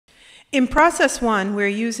In process 1, we're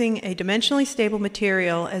using a dimensionally stable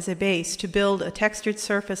material as a base to build a textured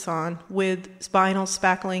surface on with vinyl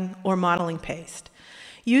spackling or modeling paste.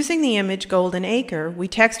 Using the image Golden Acre, we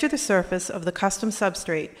texture the surface of the custom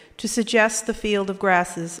substrate to suggest the field of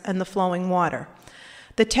grasses and the flowing water.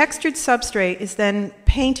 The textured substrate is then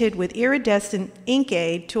painted with iridescent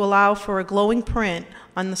inkAID to allow for a glowing print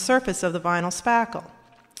on the surface of the vinyl spackle.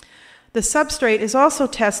 The substrate is also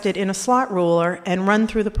tested in a slot ruler and run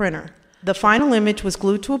through the printer. The final image was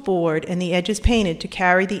glued to a board and the edges painted to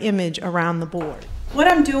carry the image around the board. What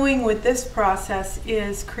I'm doing with this process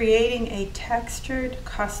is creating a textured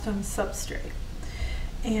custom substrate.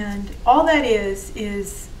 And all that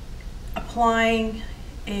is applying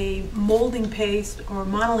a molding paste or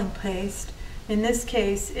modeling paste. In this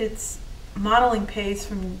case, it's modeling paste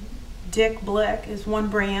from Dick Blick is one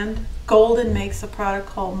brand. Golden makes a product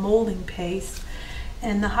called molding paste.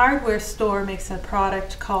 And the hardware store makes a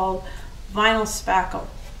product called vinyl spackle.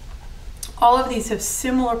 All of these have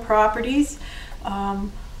similar properties.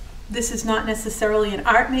 This is not necessarily an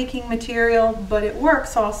art making material, but it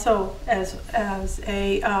works also as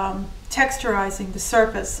a texturizing the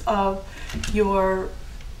surface of your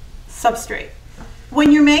substrate.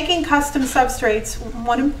 When you're making custom substrates,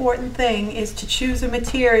 one important thing is to choose a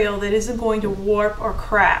material that isn't going to warp or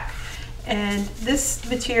crack. And this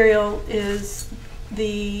material is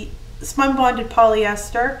the spun bonded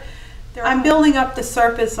polyester. I'm building up the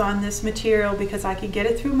surface on this material because I can get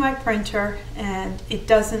it through my printer and it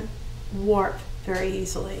doesn't warp very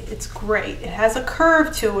easily. It's great. It has a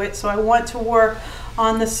curve to it, so I want to work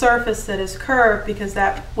on the surface that is curved because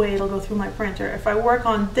that way it'll go through my printer. If I work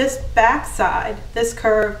on this back side, this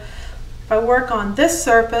curve, if I work on this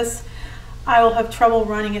surface, I will have trouble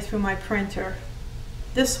running it through my printer.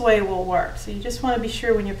 This way will work. So you just want to be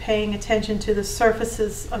sure when you're paying attention to the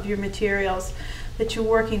surfaces of your materials that you're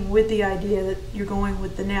working with the idea that you're going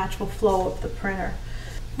with the natural flow of the printer.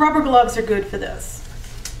 Rubber gloves are good for this.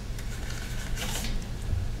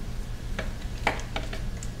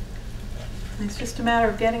 It's just a matter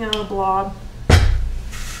of getting on a blob,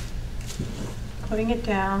 putting it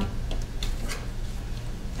down,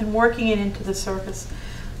 and working it into the surface.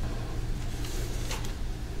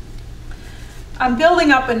 I'm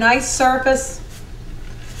building up a nice surface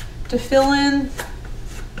to fill in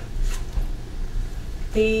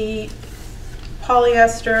the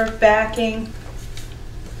polyester backing.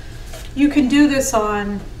 You can do this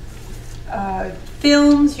on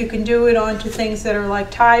films, you can do it onto things that are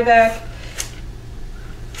like Tyvek.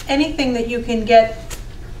 Anything that you can get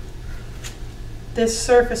this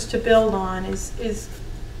surface to build on is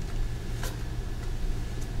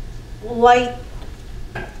light.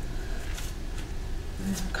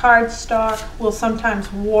 Cardstock will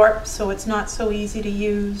sometimes warp, so it's not so easy to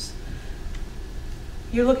use.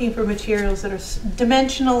 You're looking for materials that are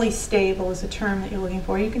dimensionally stable is a term that you're looking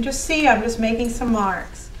for. You can just see I'm just making some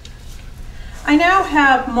marks. I now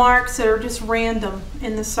have marks that are just random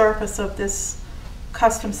in the surface of this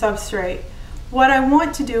custom substrate. What I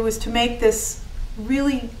want to do is to make this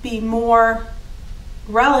really be more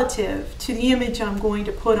relative to the image I'm going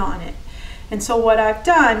to put on it. And so what I've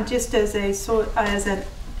done, just as a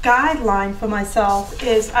guideline for myself,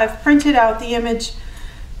 is I've printed out the image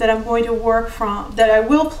that I'm going to work from, that I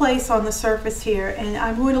will place on the surface here, and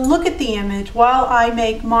I'm going to look at the image while I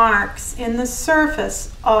make marks in the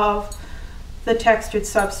surface of the textured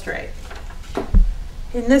substrate.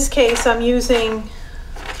 In this case, I'm using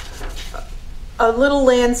a little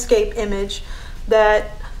landscape image that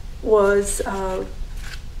was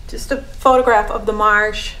just a photograph of the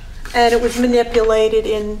marsh, and it was manipulated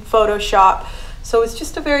in Photoshop. So it's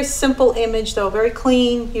just a very simple image, though, very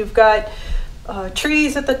clean. You've got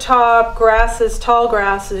trees at the top, grasses, tall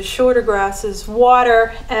grasses, shorter grasses,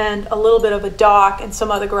 water, and a little bit of a dock and some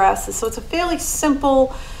other grasses. So it's a fairly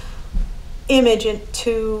simple image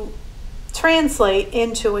to translate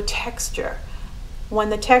into a texture. When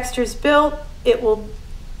the texture is built, it will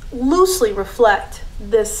loosely reflect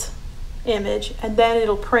this image and then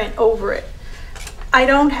it'll print over it. I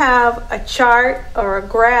don't have a chart or a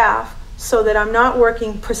graph so that I'm not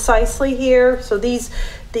working precisely here. So these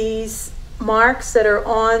marks that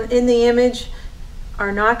are in the image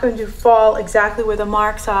are not going to fall exactly where the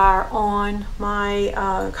marks are on my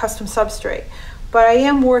custom substrate. But I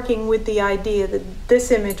am working with the idea that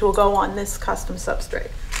this image will go on this custom substrate.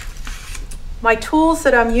 My tools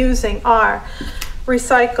that I'm using are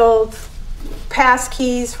recycled pass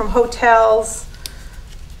keys from hotels,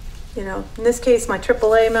 in this case my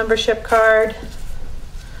AAA membership card,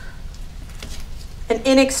 an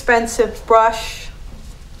inexpensive brush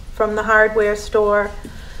from the hardware store,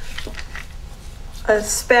 a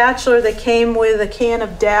spatula that came with a can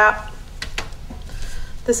of DAP.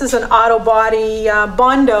 This is an auto body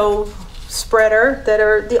Bondo spreader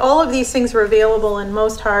that all of these things are available in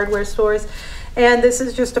most hardware stores. And this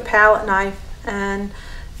is just a palette knife, and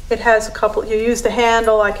it has a couple, you use the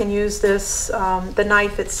handle, I can use this, the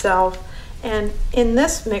knife itself. And in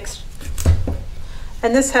this mix,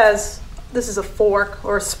 and this is a fork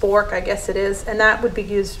or a spork, I guess it is, and that would be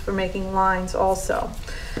used for making lines also.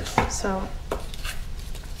 So,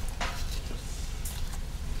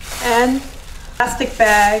 and plastic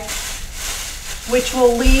bag, which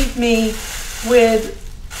will leave me with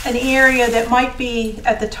an area that might be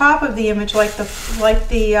at the top of the image, like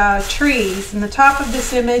the trees. In the top of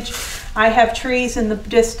this image, I have trees in the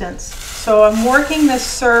distance. So I'm working this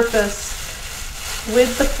surface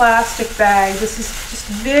with the plastic bag. This is just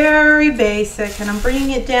very basic, and I'm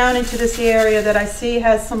bringing it down into this area that I see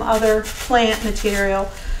has some other plant material.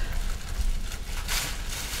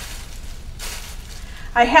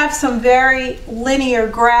 I have some very linear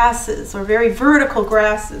grasses, or very vertical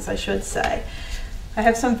grasses, I should say. I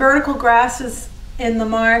have some vertical grasses in the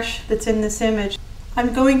marsh that's in this image.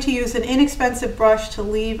 I'm going to use an inexpensive brush to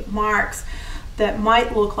leave marks that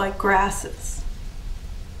might look like grasses.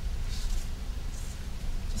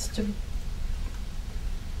 Just to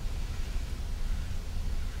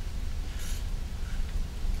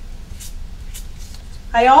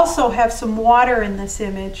I also have some water in this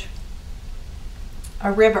image,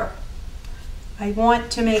 a river. I want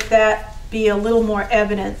to make that be a little more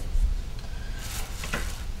evident.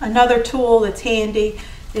 Another tool that's handy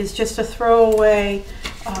is just a throwaway.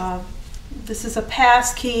 This is a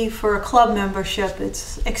pass key for a club membership.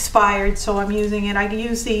 It's expired, so I'm using it. I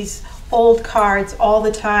use these old cards all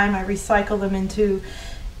the time. I recycle them into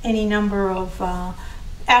any number of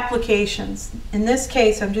applications. In this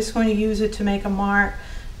case, I'm just going to use it to make a mark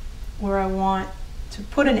where I want to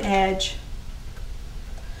put an edge.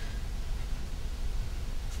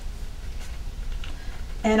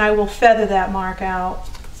 And I will feather that mark out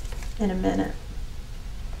in a minute.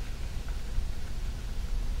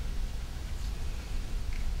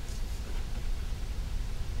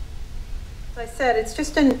 As I said, it's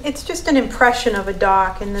just an impression of a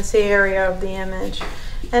dock in this area of the image.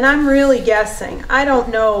 And I'm really guessing. I don't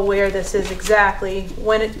know where this is exactly.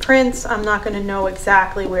 When it prints, I'm not going to know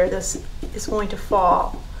exactly where this is going to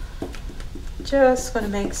fall. Just going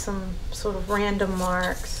to make some sort of random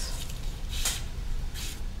marks.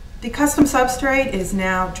 The custom substrate is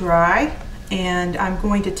now dry, and I'm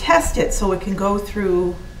going to test it so it can go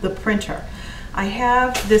through the printer. I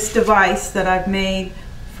have this device that I've made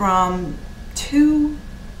from 2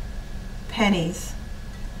 pennies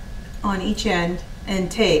on each end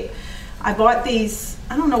and tape. I bought these,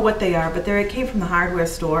 I don't know what they are, but it came from the hardware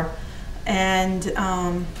store, and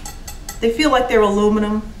they feel like they're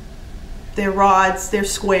aluminum. They're rods, they're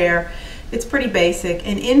square. It's pretty basic,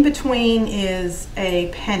 and in between is a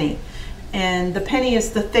penny, and the penny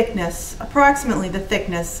is the thickness, approximately the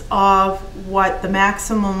thickness of what the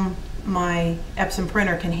maximum my Epson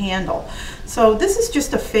printer can handle. So this is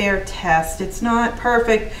just a fair test. It's not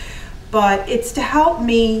perfect, but it's to help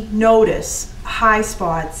me notice high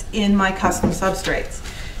spots in my custom substrates.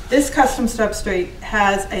 This custom substrate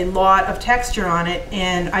has a lot of texture on it,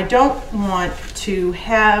 and I don't want to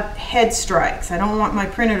have head strikes. I don't want my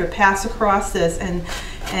printer to pass across this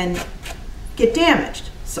and get damaged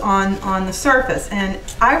on the surface. And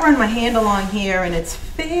I run my hand along here, and it's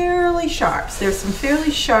fairly sharp. So there's some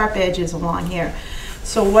fairly sharp edges along here.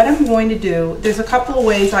 So what I'm going to do, there's a couple of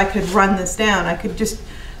ways I could run this down. I could just,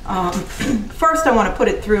 first I want to put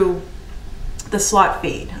it through the slot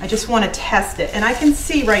feed. I just want to test it, and I can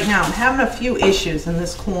see right now I'm having a few issues in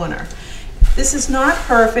this corner. This is not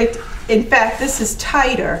perfect. In fact, this is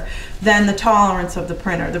tighter than the tolerance of the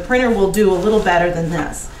printer. The printer will do a little better than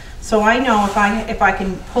this. So I know if I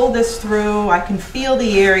can pull this through, I can feel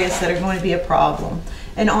the areas that are going to be a problem.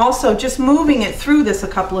 And also, just moving it through this a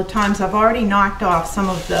couple of times, I've already knocked off some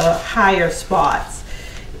of the higher spots.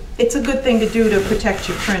 It's a good thing to do to protect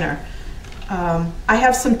your printer. I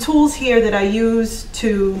have some tools here that I use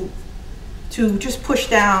to just push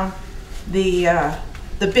down the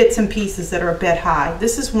bits and pieces that are a bit high.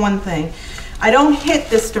 This is one thing. I don't hit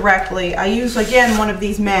this directly. I use, again, one of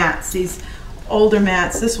these mats, these older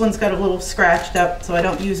mats. This one's got a little scratched up, so I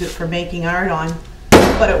don't use it for making art on,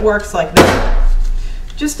 but it works like that.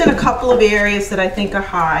 Just in a couple of areas that I think are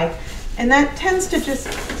high, and that tends to just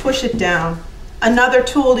push it down. Another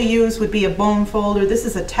tool to use would be a bone folder. This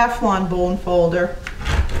is a Teflon bone folder.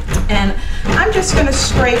 And I'm just going to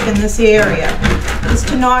scrape in this area just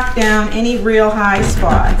to knock down any real high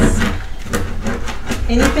spots.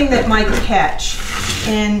 Anything that might catch.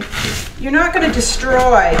 And you're not going to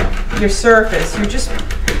destroy your surface. You're just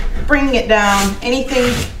bringing it down,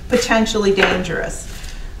 anything potentially dangerous.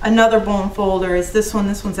 Another bone folder is this one.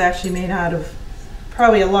 This one's actually made out of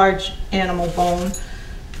probably a large animal bone.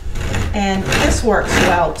 And this works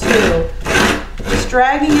well too. Just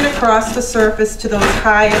dragging it across the surface to those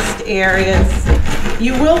highest areas.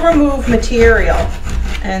 You will remove material,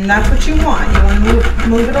 and that's what you want. You want to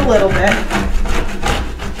move it a little bit.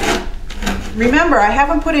 Remember, I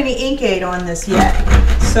haven't put any inkAID on this yet.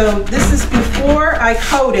 So this is before I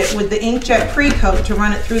coat it with the inkjet pre-coat to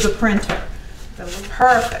run it through the printer. That'll look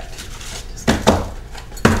perfect. Just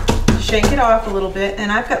shake it off a little bit,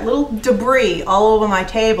 and I've got little debris all over my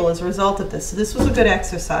table as a result of this. So this was a good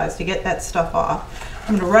exercise to get that stuff off.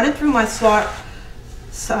 I'm going to run it through my slot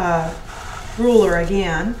ruler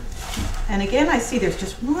again. And again, I see there's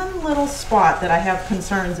just one little spot that I have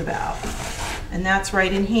concerns about, and that's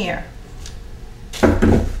right in here.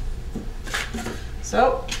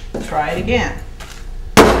 So, try it again.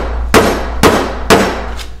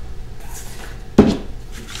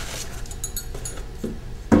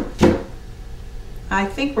 I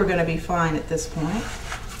think we're going to be fine at this point.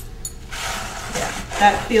 Yeah,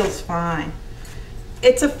 that feels fine.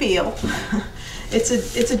 It's a feel.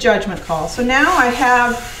 It's a judgment call. So now I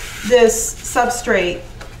have this substrate.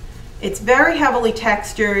 It's very heavily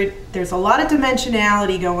textured. There's a lot of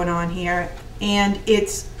dimensionality going on here, and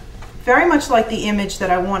it's very much like the image that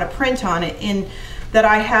I want to print on it, in that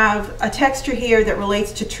I have a texture here that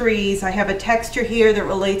relates to trees. I have a texture here that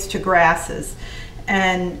relates to grasses.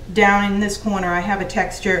 And down in this corner, I have a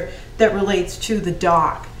texture that relates to the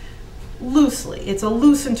dock. Loosely, it's a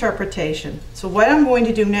loose interpretation. So what I'm going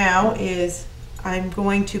to do now is I'm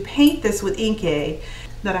going to paint this with inkAID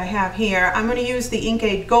that I have here. I'm going to use the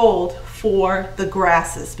inkAID Gold for the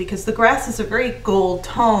grasses, because the grasses are very gold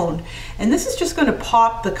toned, and this is just going to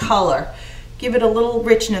pop the color, give it a little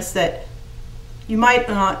richness that you might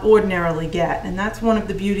not ordinarily get, and that's one of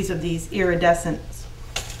the beauties of these iridescents.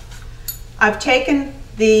 I've taken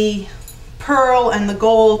the pearl and the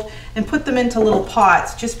gold and put them into little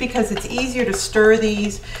pots just because it's easier to stir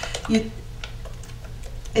these.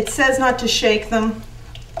 It says not to shake them.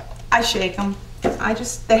 I shake them.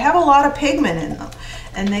 They have a lot of pigment in them,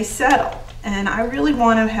 and they settle, and I really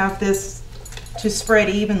want to have this to spread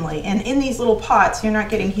evenly. And in these little pots, you're not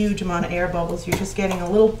getting huge amount of air bubbles, you're just getting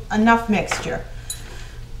enough mixture.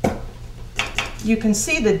 You can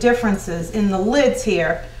see the differences in the lids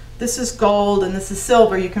here. This is gold and this is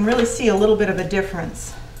silver. You can really see a little bit of a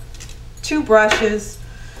difference. 2 brushes,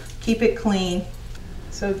 keep it clean.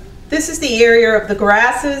 So this is the area of the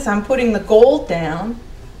grasses. I'm putting the gold down.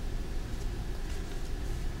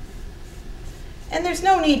 And there's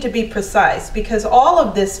no need to be precise, because all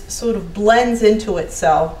of this sort of blends into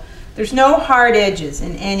itself. There's no hard edges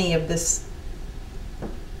in any of this,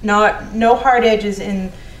 no hard edges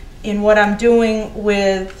in what I'm doing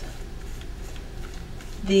with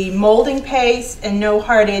the molding paste, and no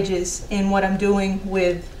hard edges in what I'm doing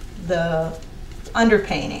with the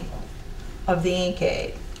underpainting of the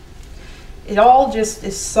inkAID. It all just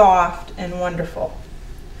is soft and wonderful.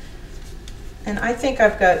 And I think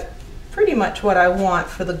I've got pretty much what I want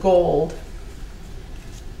for the gold.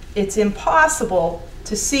 It's impossible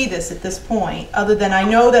to see this at this point, other than I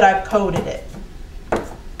know that I've coated it.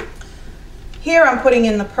 Here I'm putting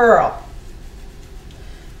in the pearl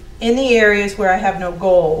in the areas where I have no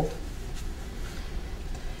gold.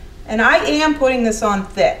 And I am putting this on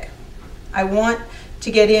thick. I want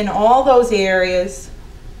to get in all those areas.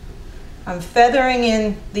 I'm feathering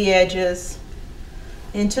in the edges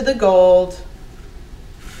into the gold.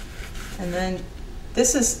 And then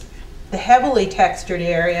this is the heavily textured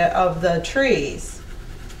area of the trees.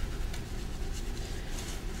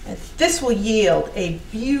 And this will yield a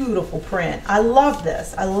beautiful print. I love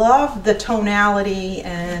this. I love the tonality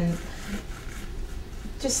and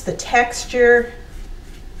just the texture.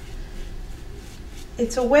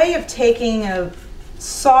 It's a way of taking a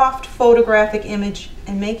soft photographic image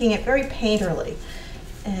and making it very painterly.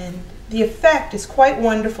 And the effect is quite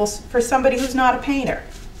wonderful for somebody who's not a painter.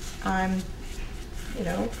 I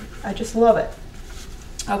just love it.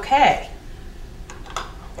 Okay.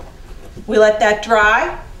 We let that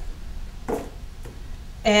dry,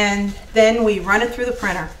 and then we run it through the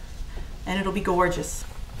printer, and it'll be gorgeous.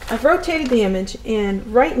 I've rotated the image, and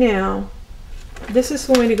right now, this is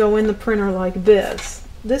going to go in the printer like this.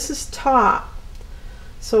 This is top.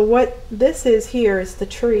 So what this is here is the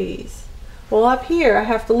trees. Well, up here I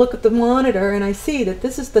have to look at the monitor, and I see that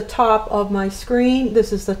this is the top of my screen,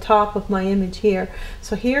 this is the top of my image here.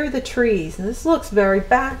 So here are the trees, and this looks very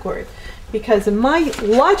backward. because in my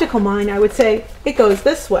logical mind I would say it goes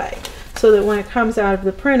this way, so that when it comes out of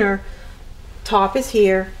the printer, top is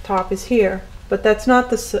here, top is here. But that's not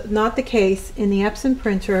the case in the Epson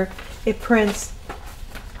printer. It prints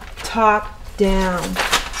top down.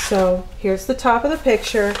 So here's the top of the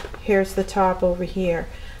picture, here's the top over here.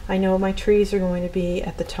 I know my trees are going to be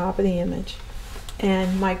at the top of the image,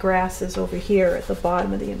 and my grass is over here at the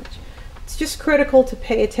bottom of the image. It's just critical to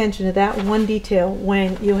pay attention to that one detail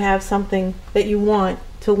when you have something that you want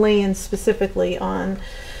to land specifically on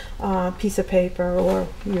a piece of paper or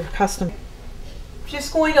your custom.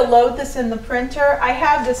 Just going to load this in the printer. I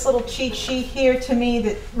have this little cheat sheet here to me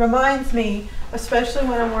that reminds me, especially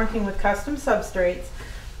when I'm working with custom substrates,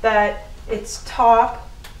 that it's top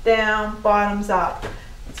down, bottoms up.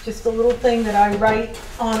 It's just a little thing that I write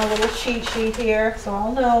on a little cheat sheet here, so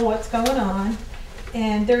I'll know what's going on.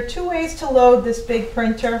 And there are two ways to load this big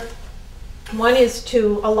printer. One is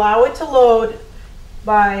to allow it to load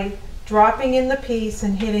by dropping in the piece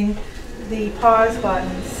and hitting the pause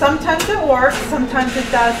button. Sometimes it works, sometimes it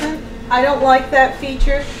doesn't. I don't like that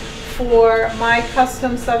feature for my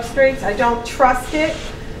custom substrates. I don't trust it.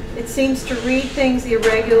 It seems to read things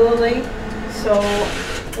irregularly. So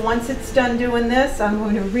once it's done doing this, I'm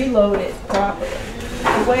going to reload it properly.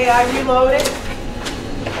 The way I reload it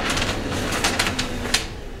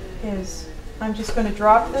is I'm just going to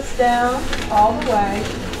drop this down all the way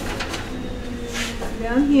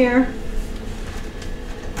down here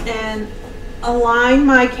and align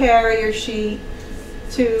my carrier sheet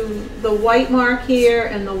to the white mark here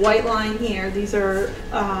and the white line here. These are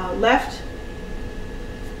left.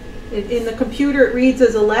 In the computer it reads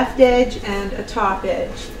as a left edge and a top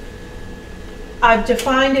edge. I've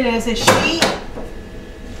defined it as a sheet.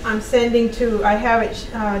 I'm sending to, I have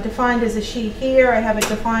it defined as a sheet here. I have it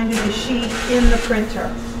defined as a sheet in the printer,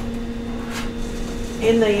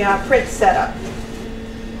 in the print setup.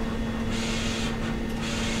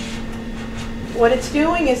 What it's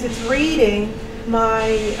doing is it's reading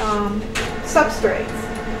my substrates,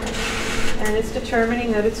 and it's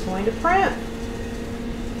determining that it's going to print.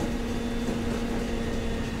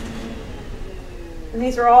 And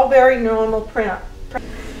these are all very normal print.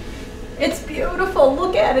 It's beautiful.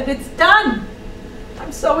 Look at it. It's done.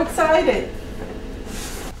 I'm so excited.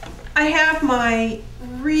 I have my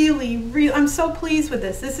I'm so pleased with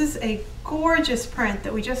this. This is a gorgeous print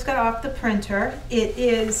that we just got off the printer. It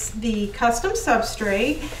is the custom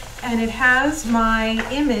substrate, and it has my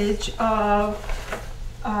image of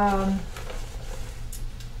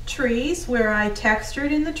trees where I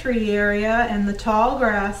textured in the tree area and the tall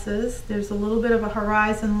grasses. There's a little bit of a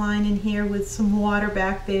horizon line in here with some water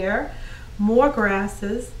back there, more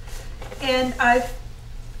grasses, and I'm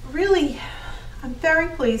very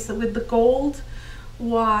pleased that with the gold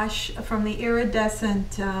wash from the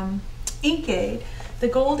iridescent inkAID, the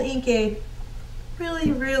gold inkAID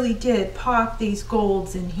really did pop these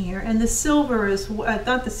golds in here, and the silver is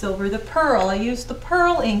not the silver, the pearl. I used the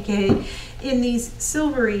pearl inkAID in these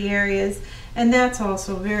silvery areas, and that's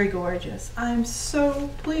also very gorgeous. I'm so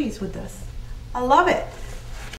pleased with this. I love it.